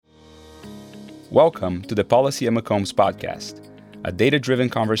Welcome to the Policy at McCombs podcast, a data-driven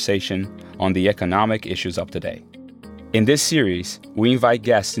conversation on the economic issues of today. In this series, we invite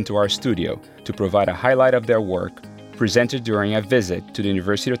guests into our studio to provide a highlight of their work presented during a visit to the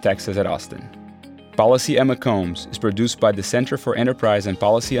University of Texas at Austin. Policy at McCombs is produced by the Center for Enterprise and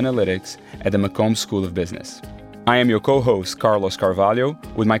Policy Analytics at the McCombs School of Business. I am your co-host, Carlos Carvalho,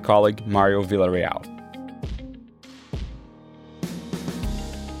 with my colleague, Mario Villarreal.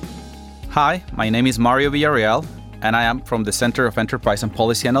 Hi, my name is Mario Villarreal, and I am from the Center of Enterprise and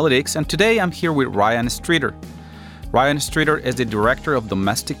Policy Analytics, and today I'm here with Ryan Streeter. Ryan Streeter is the Director of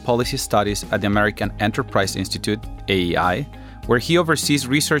Domestic Policy Studies at the American Enterprise Institute, AEI, where he oversees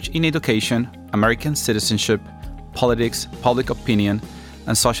research in education, American citizenship, politics, public opinion,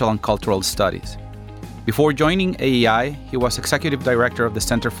 and social and cultural studies. Before joining AEI, he was Executive Director of the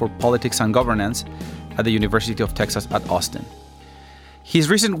Center for Politics and Governance at the University of Texas at Austin.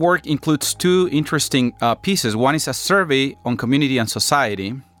 His recent work includes two interesting pieces. One is a survey on community and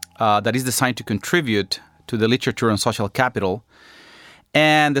society that is designed to contribute to the literature on social capital.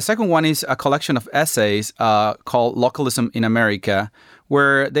 And the second one is a collection of essays called Localism in America,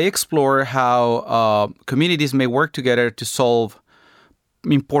 where they explore how communities may work together to solve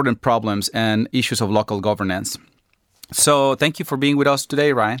important problems and issues of local governance. So thank you for being with us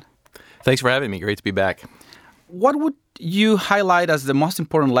today, Ryan. Thanks for having me. Great to be back. What would you highlight as the most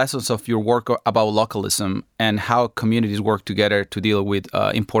important lessons of your work about localism and how communities work together to deal with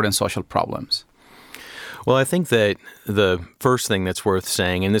important social problems? Well, I think that the first thing that's worth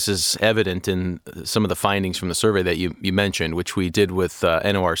saying, and this is evident in some of the findings from the survey that you mentioned, which we did with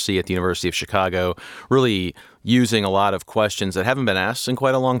NORC at the University of Chicago, really using a lot of questions that haven't been asked in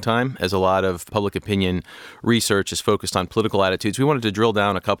quite a long time, as a lot of public opinion research is focused on political attitudes. We wanted to drill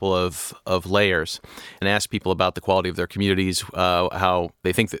down a couple of layers and ask people about the quality of their communities, how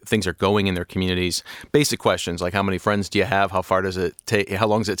they think that things are going in their communities. Basic questions like how many friends do you have? How far does it take? How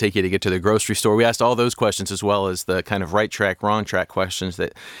long does it take you to get to the grocery store? We asked all those questions as well as the kind of right track, wrong track questions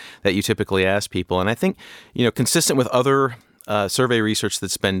that you typically ask people. And I think, consistent with other survey research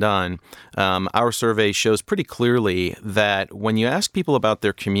that's been done, our survey shows pretty clearly that when you ask people about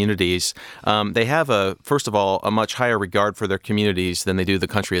their communities, they have first of all, a much higher regard for their communities than they do the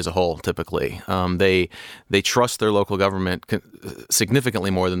country as a whole, typically. They trust their local government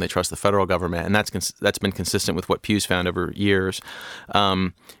significantly more than they trust the federal government, and that's been consistent with what Pew's found over years.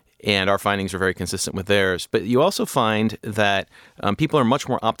 And our findings are very consistent with theirs. But you also find that people are much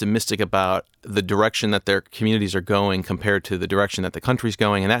more optimistic about the direction that their communities are going compared to the direction that the country's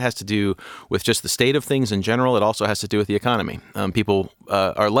going. And that has to do with just the state of things in general. It also has to do with the economy. People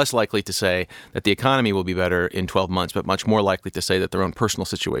are less likely to say that the economy will be better in 12 months, but much more likely to say that their own personal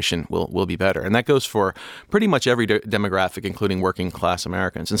situation will be better. And that goes for pretty much every demographic, including working class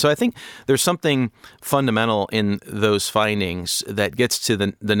Americans. And so I think there's something fundamental in those findings that gets to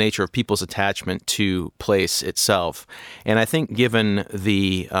the nature of people's attachment to place itself. And I think given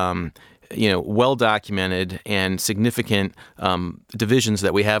the well-documented and significant divisions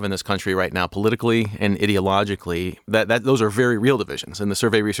that we have in this country right now, politically and ideologically, that those are very real divisions. And the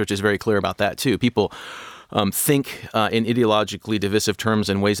survey research is very clear about that, too. People think in ideologically divisive terms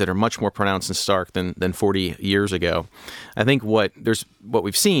in ways that are much more pronounced and stark than 40 years ago. I think what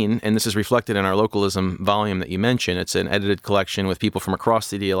we've seen, and this is reflected in our localism volume that you mentioned, it's an edited collection with people from across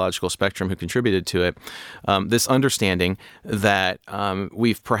the ideological spectrum who contributed to it, this understanding that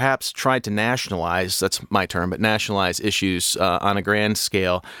we've perhaps tried to nationalize, that's my term, but nationalize issues on a grand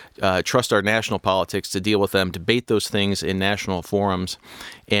scale, trust our national politics to deal with them, debate those things in national forums,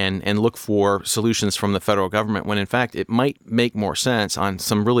 and look for solutions from the federal government when, in fact, it might make more sense on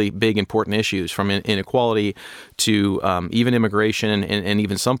some really big, important issues, from inequality to even immigration and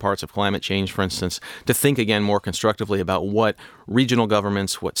even some parts of climate change, for instance, to think again more constructively about what regional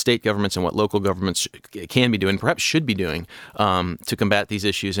governments, what state governments, and what local governments can be doing, perhaps should be doing, to combat these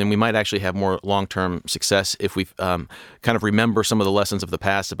issues. And we might actually have more long-term success if we kind of remember some of the lessons of the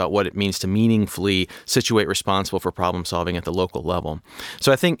past about what it means to meaningfully situate responsible for problem solving at the local level.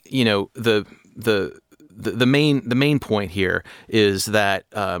 So I think, the main point here is that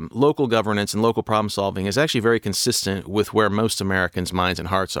local governance and local problem solving is actually very consistent with where most Americans' minds and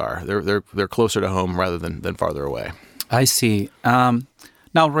hearts are. They're closer to home rather than farther away. I see.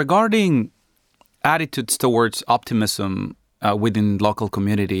 Now, regarding attitudes towards optimism within local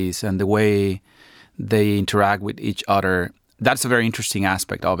communities and the way they interact with each other, that's a very interesting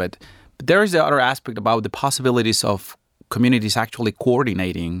aspect of it. But there is the other aspect about the possibilities of communities actually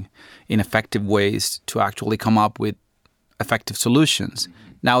coordinating in effective ways to actually come up with effective solutions.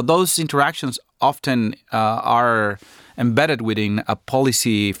 Now, those interactions often are embedded within a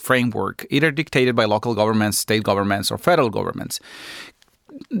policy framework, either dictated by local governments, state governments, or federal governments.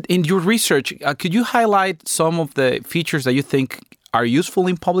 In your research, could you highlight some of the features that you think are useful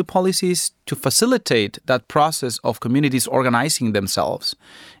in public policies to facilitate that process of communities organizing themselves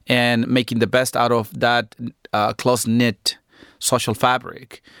and making the best out of that close-knit social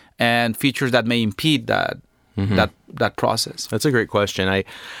fabric, and features that may impede that that process? That's a great question.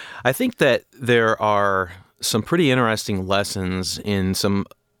 I think that there are some pretty interesting lessons in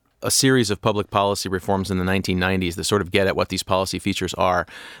a series of public policy reforms in the 1990s that sort of get at what these policy features are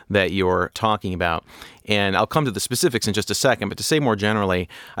that you're talking about. And I'll come to the specifics in just a second, but to say more generally,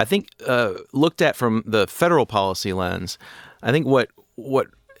 I think looked at from the federal policy lens, I think what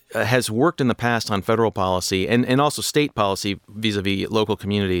has worked in the past on federal policy and also state policy vis-a-vis local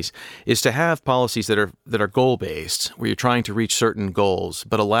communities is to have policies that are goal-based, where you're trying to reach certain goals,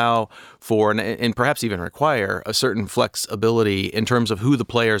 but allow for and perhaps even require a certain flexibility in terms of who the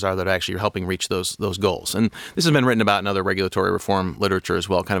players are that actually are helping reach those goals. And this has been written about in other regulatory reform literature as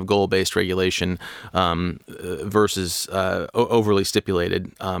well, kind of goal-based regulation versus overly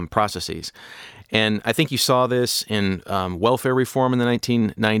stipulated processes. And I think you saw this in welfare reform in the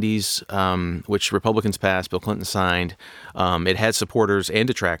 1990s, which Republicans passed, Bill Clinton signed. It had supporters and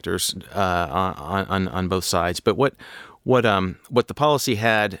detractors on both sides. But what the policy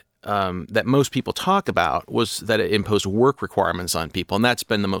had that most people talk about was that it imposed work requirements on people, and that's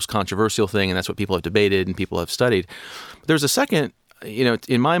been the most controversial thing, and that's what people have debated and people have studied. But there's a second,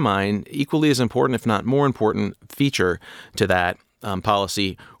 in my mind, equally as important, if not more important, feature to that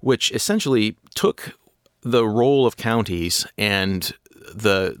policy, which essentially took the role of counties and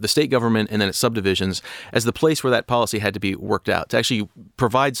the state government and then its subdivisions as the place where that policy had to be worked out, to actually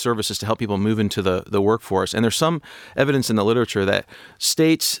provide services to help people move into the workforce. And there's some evidence in the literature that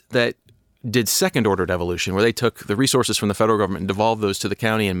states that did second-order devolution, where they took the resources from the federal government and devolved those to the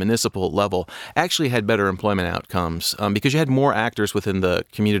county and municipal level, actually had better employment outcomes because you had more actors within the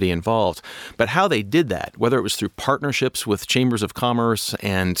community involved. But how they did that, whether it was through partnerships with chambers of commerce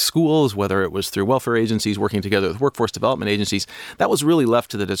and schools, whether it was through welfare agencies working together with workforce development agencies, that was really left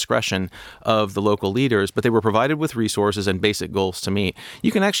to the discretion of the local leaders, but they were provided with resources and basic goals to meet.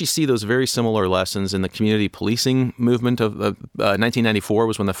 You can actually see those very similar lessons in the community policing movement of 1994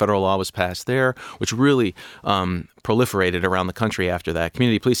 was when the federal law was passed there, which really proliferated around the country after that.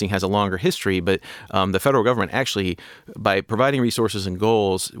 Community policing has a longer history, but the federal government actually, by providing resources and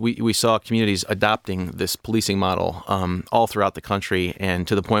goals, we saw communities adopting this policing model all throughout the country, and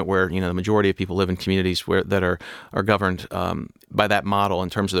to the point where the majority of people live in communities that are governed by that model in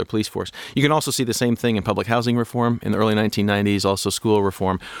terms of their police force. You can also see the same thing in public housing reform in the early 1990s, also school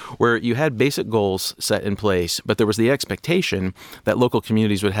reform, where you had basic goals set in place, but there was the expectation that local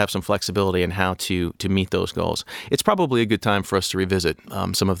communities would have some flexibility in how to meet those goals. It's probably a good time for us to revisit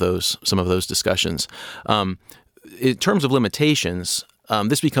some of those discussions. In terms of limitations,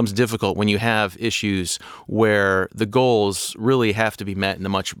 this becomes difficult when you have issues where the goals really have to be met in a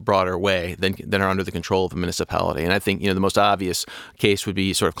much broader way than are under the control of a municipality. And I think the most obvious case would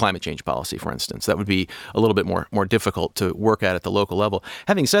be sort of climate change policy, for instance. That would be a little bit more difficult to work at the local level.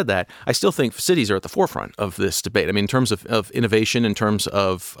 Having said that, I still think cities are at the forefront of this debate. I mean, in terms of innovation, in terms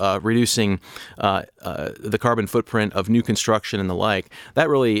of reducing the carbon footprint of new construction and the like, that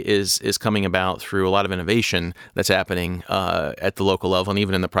really is coming about through a lot of innovation that's happening at the local level and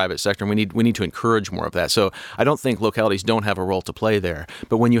even in the private sector. And we need to encourage more of that. So I don't think localities don't have a role to play there.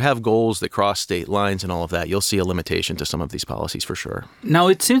 But when you have goals that cross state lines and all of that, you'll see a limitation to some of these policies for sure. Now,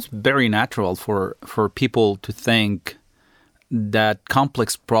 it seems very natural for people to think that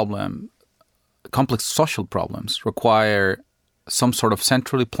complex social problems require some sort of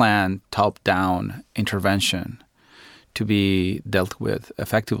centrally planned top-down intervention to be dealt with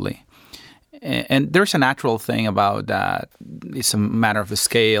effectively. And there's a natural thing about that. It's a matter of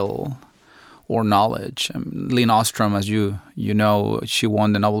scale or knowledge. Lynn Ostrom, as you know, she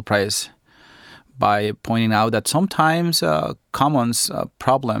won the Nobel Prize by pointing out that sometimes commons,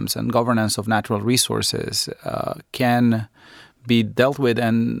 problems, and governance of natural resources can be dealt with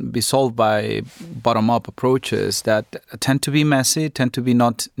and be solved by bottom-up approaches that tend to be messy, tend to be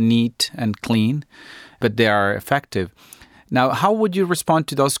not neat and clean, but they are effective. Now, how would you respond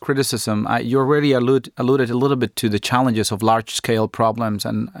to those criticisms? You already alluded a little bit to the challenges of large-scale problems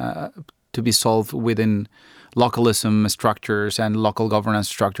and to be solved within localism structures and local governance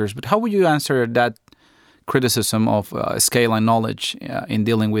structures. But how would you answer that criticism of scale and knowledge in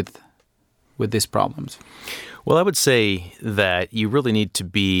dealing with these problems? Well, I would say that you really need to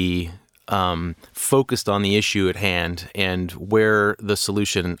be focused on the issue at hand and where the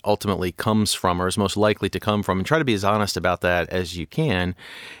solution ultimately comes from or is most likely to come from, and try to be as honest about that as you can,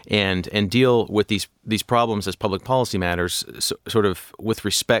 and deal with these problems as public policy matters, sort of with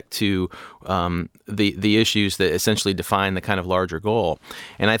respect to the issues that essentially define the kind of larger goal.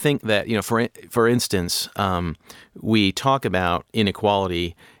 And I think that, for instance, we talk about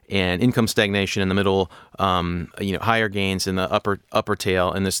inequality and income stagnation in the middle, higher gains in the upper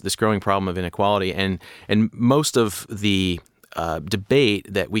tail, and this growing problem of inequality. And most of the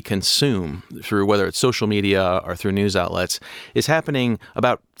debate that we consume through whether it's social media or through news outlets is happening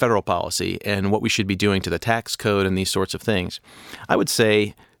about federal policy and what we should be doing to the tax code and these sorts of things. I would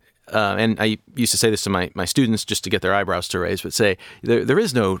say, and I used to say this to my students just to get their eyebrows to raise, but say there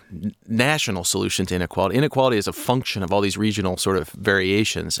is no national solution to inequality. Inequality is a function of all these regional sort of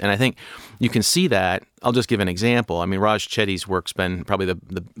variations. And I think you can see that. I'll just give an example. I mean, Raj Chetty's work's been probably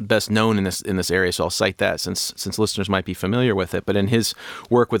the best known in this area, so I'll cite that since listeners might be familiar with it. But in his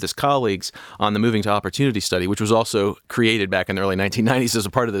work with his colleagues on the Moving to Opportunity study, which was also created back in the early 1990s as a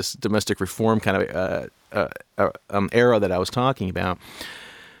part of this domestic reform kind of era that I was talking about,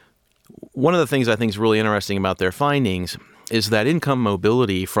 one of the things I think is really interesting about their findings is that income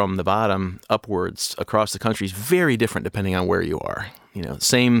mobility from the bottom upwards across the country is very different depending on where you are.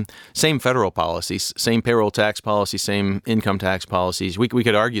 Same federal policies, same payroll tax policy, same income tax policies. We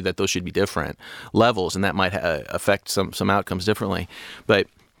could argue that those should be different levels, and that might affect some outcomes differently. But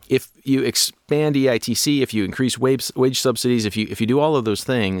if you expand EITC, if you increase wage subsidies, if you do all of those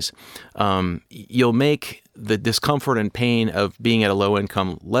things, you'll make the discomfort and pain of being at a low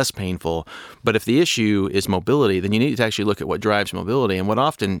income less painful. But if the issue is mobility, then you need to actually look at what drives mobility. And what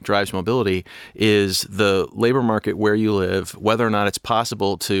often drives mobility is the labor market where you live, whether or not it's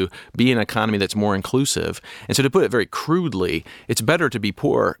possible to be in an economy that's more inclusive. And so to put it very crudely, it's better to be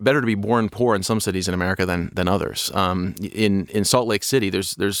born poor in some cities in America than others. In Salt Lake City,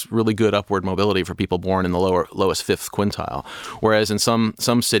 there's really good upward mobility for people born in the lowest fifth quintile. Whereas in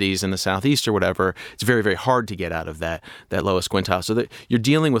some cities in the Southeast or whatever, it's very, very hard to get out of that lowest quintile. So that you're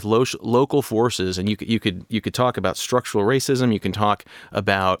dealing with local forces, and you could talk about structural racism. You can talk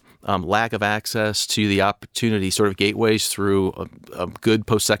about lack of access to the opportunity sort of gateways through a good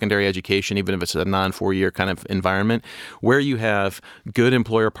post-secondary education, even if it's a non-4-year kind of environment, where you have good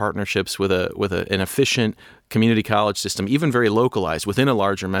employer partnerships with an efficient community college system, even very localized within a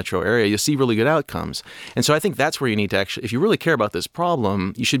larger metro area, you'll see really good outcomes. And so I think that's where you need to actually, if you really care about this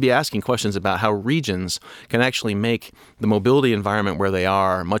problem, you should be asking questions about how regions can actually make the mobility environment where they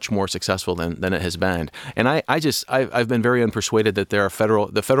are much more successful than it has been. And I've been very unpersuaded that there are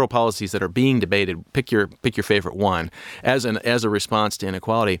the federal policies that are being debated, pick your favorite one, as a response to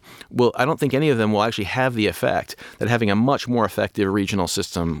inequality. Well, I don't think any of them will actually have the effect that having a much more effective regional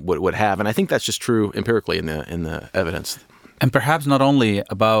system would have. And I think that's just true empirically in the evidence. And perhaps not only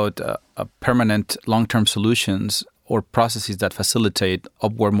about permanent long-term solutions or processes that facilitate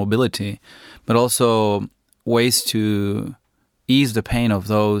upward mobility, but also ways to ease the pain of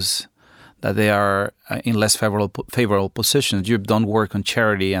those that they are in less favorable positions. You've done work on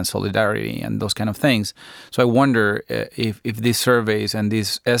charity and solidarity and those kind of things. So I wonder if these surveys and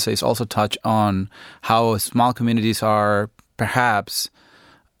these essays also touch on how small communities are perhaps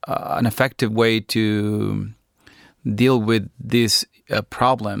an effective way to deal with these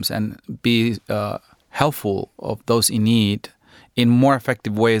problems and be helpful of those in need in more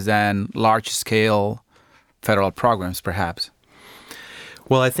effective ways than large-scale federal programs, perhaps.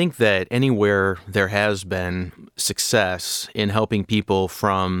 Well, I think that anywhere there has been success in helping people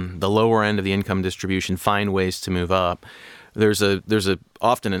from the lower end of the income distribution find ways to move up, there's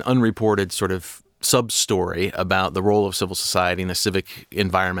often an unreported sort of sub-story about the role of civil society and the civic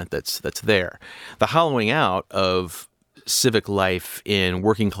environment that's there. The hollowing out of civic life in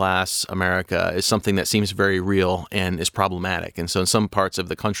working class America is something that seems very real and is problematic. And so in some parts of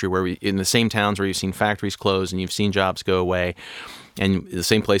the country in the same towns where you've seen factories close and you've seen jobs go away, and the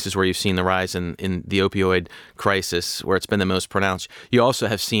same places where you've seen the rise in the opioid crisis, where it's been the most pronounced, you also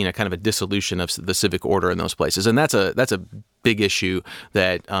have seen a kind of a dissolution of the civic order in those places. And that's a big issue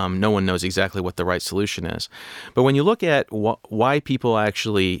that no one knows exactly what the right solution is. But when you look at why people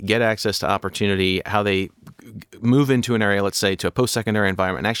actually get access to opportunity, how they move into an area, let's say, to a post-secondary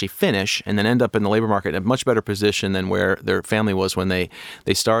environment and actually finish and then end up in the labor market in a much better position than where their family was when they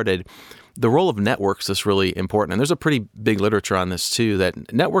started, the role of networks is really important. And there's a pretty big literature on this, too,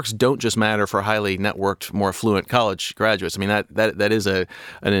 that networks don't just matter for highly networked, more affluent college graduates. I mean, that is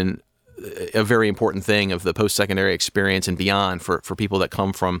a very important thing of the post-secondary experience and beyond for people that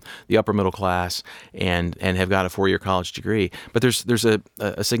come from the upper middle class and have got a 4-year college degree. But there's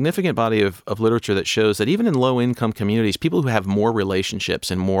a significant body of literature that shows that even in low-income communities, people who have more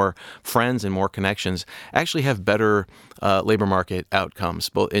relationships and more friends and more connections actually have better labor market outcomes,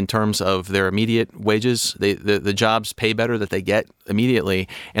 both in terms of their immediate wages. The jobs pay better that they get immediately,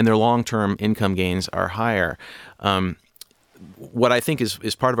 and their long-term income gains are higher. What I think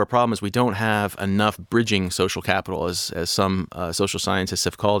is part of our problem is we don't have enough bridging social capital, as some social scientists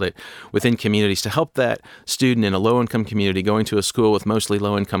have called it, within communities to help that student in a low-income community going to a school with mostly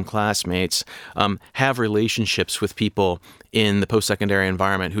low-income classmates have relationships with people in the post-secondary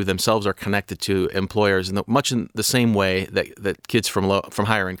environment who themselves are connected to employers in much in the same way that kids from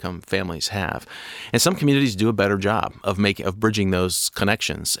higher income families have. And some communities do a better job of bridging those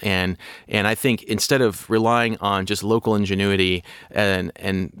connections. And I think instead of relying on just local ingenuity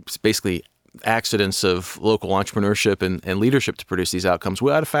and basically accidents of local entrepreneurship and leadership to produce these outcomes, we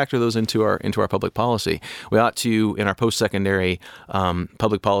ought to factor those into our public policy. We ought to, in our post-secondary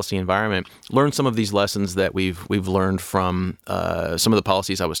public policy environment, learn some of these lessons that we've learned from some of the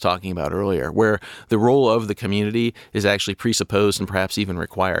policies I was talking about earlier, where the role of the community is actually presupposed and perhaps even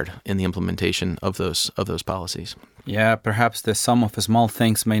required in the implementation of those policies. Yeah, perhaps the sum of small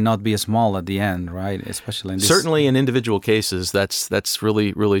things may not be small at the end, right? Especially in this. Certainly in individual cases, that's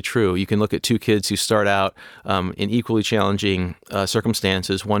really, really true. You can look at two kids who start out in equally challenging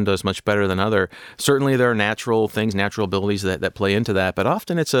circumstances. One does much better than other. Certainly there are natural things, natural abilities that play into that, but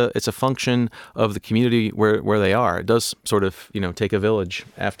often it's a function of the community where they are. It does sort of, take a village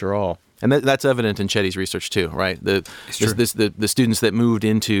after all. And that's evident in Chetty's research too, right? The students that moved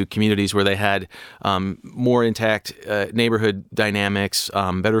into communities where they had more intact neighborhood dynamics,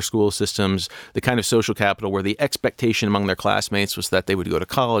 better school systems, the kind of social capital where the expectation among their classmates was that they would go to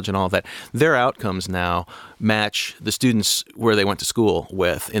college and all of that. Their outcomes now match the students where they went to school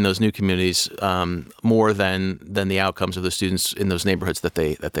with in those new communities more than the outcomes of the students in those neighborhoods that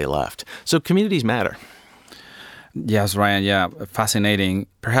they left. So communities matter. Yes, Ryan. Yeah, fascinating.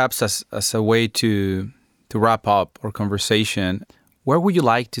 Perhaps as a way to wrap up our conversation, where would you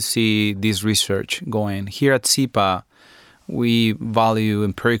like to see this research going? Here at SIPA, we value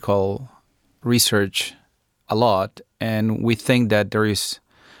empirical research a lot, and we think that there is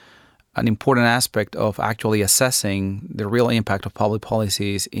an important aspect of actually assessing the real impact of public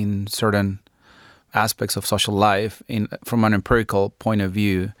policies in certain aspects of social life from an empirical point of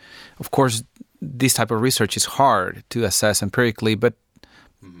view. Of course, this type of research is hard to assess empirically, but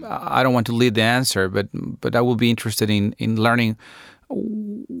I don't want to lead the answer, but I will be interested in learning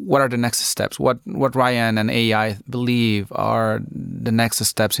what are the next steps, what Ryan and AEI believe are the next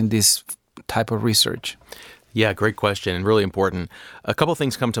steps in this type of research. Yeah, great question and really important. A couple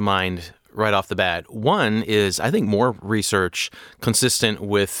things come to mind right off the bat. One is, I think, more research consistent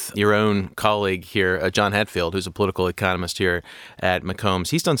with your own colleague here, John Hetfield, who's a political economist here at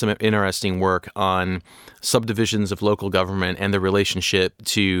McCombs. He's done some interesting work on subdivisions of local government and the relationship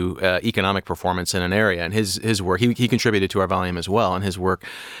to economic performance in an area. And his work, he contributed to our volume as well, and his work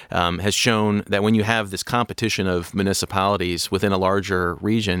has shown that when you have this competition of municipalities within a larger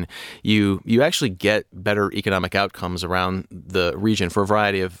region, you actually get better economic outcomes around the region for a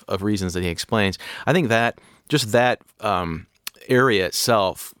variety of reasons that he explains. I think that area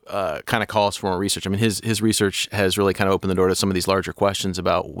itself kind of calls for more research. I mean, his research has really kind of opened the door to some of these larger questions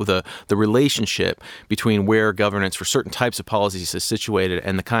about the relationship between where governance for certain types of policies is situated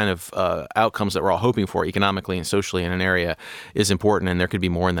and the kind of outcomes that we're all hoping for economically and socially in an area is important, and there could be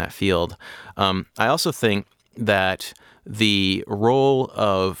more in that field. I also think that the role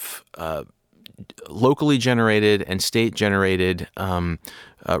of locally generated and state-generated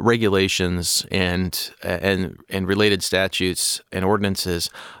regulations and related statutes and ordinances,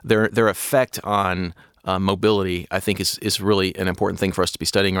 their effect on mobility, I think, is really an important thing for us to be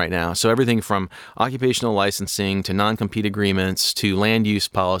studying right now. So everything from occupational licensing to non-compete agreements to land use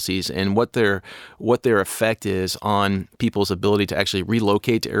policies and what their effect is on people's ability to actually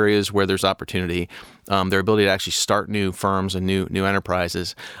relocate to areas where there's opportunity, their ability to actually start new firms and new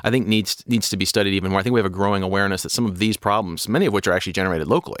enterprises, I think needs to be studied even more. I think we have a growing awareness that some of these problems, many of which are actually generated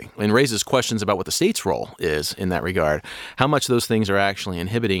locally, and raises questions about what the state's role is in that regard. How much those things are actually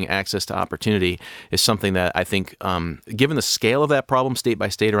inhibiting access to opportunity is something that I think, given the scale of that problem state by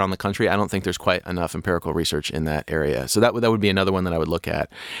state around the country, I don't think there's quite enough empirical research in that area. So that would be another one that I would look at.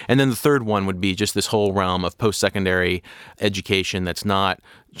 And then the third one would be just this whole realm of post-secondary education that's not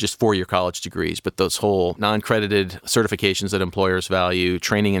just four-year college degrees, but those whole non-credited certifications that employers value,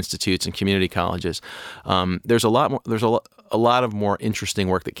 training institutes and community colleges. There's a lot more. There's a lot of more interesting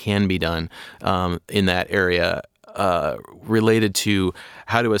work that can be done in that area. Related to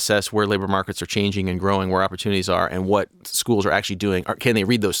how to assess where labor markets are changing and growing, where opportunities are, and what schools are actually doing. Can they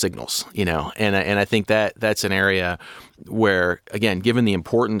read those signals? And I think that's an area where, again, given the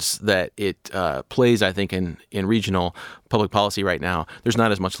importance that it plays, I think in regional public policy right now, there's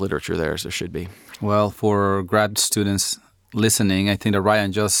not as much literature there as there should be. Well, for grad students listening, I think that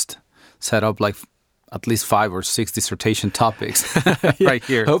Ryan just set up like at least 5 or 6 dissertation topics right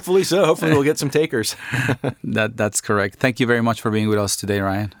here. Hopefully so. Hopefully we'll get some takers. That's correct. Thank you very much for being with us today,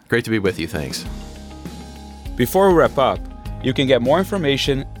 Ryan. Great to be with you. Thanks. Before we wrap up, you can get more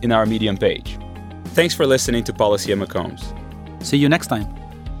information in our Medium page. Thanks for listening to Policy at McCombs. See you next time.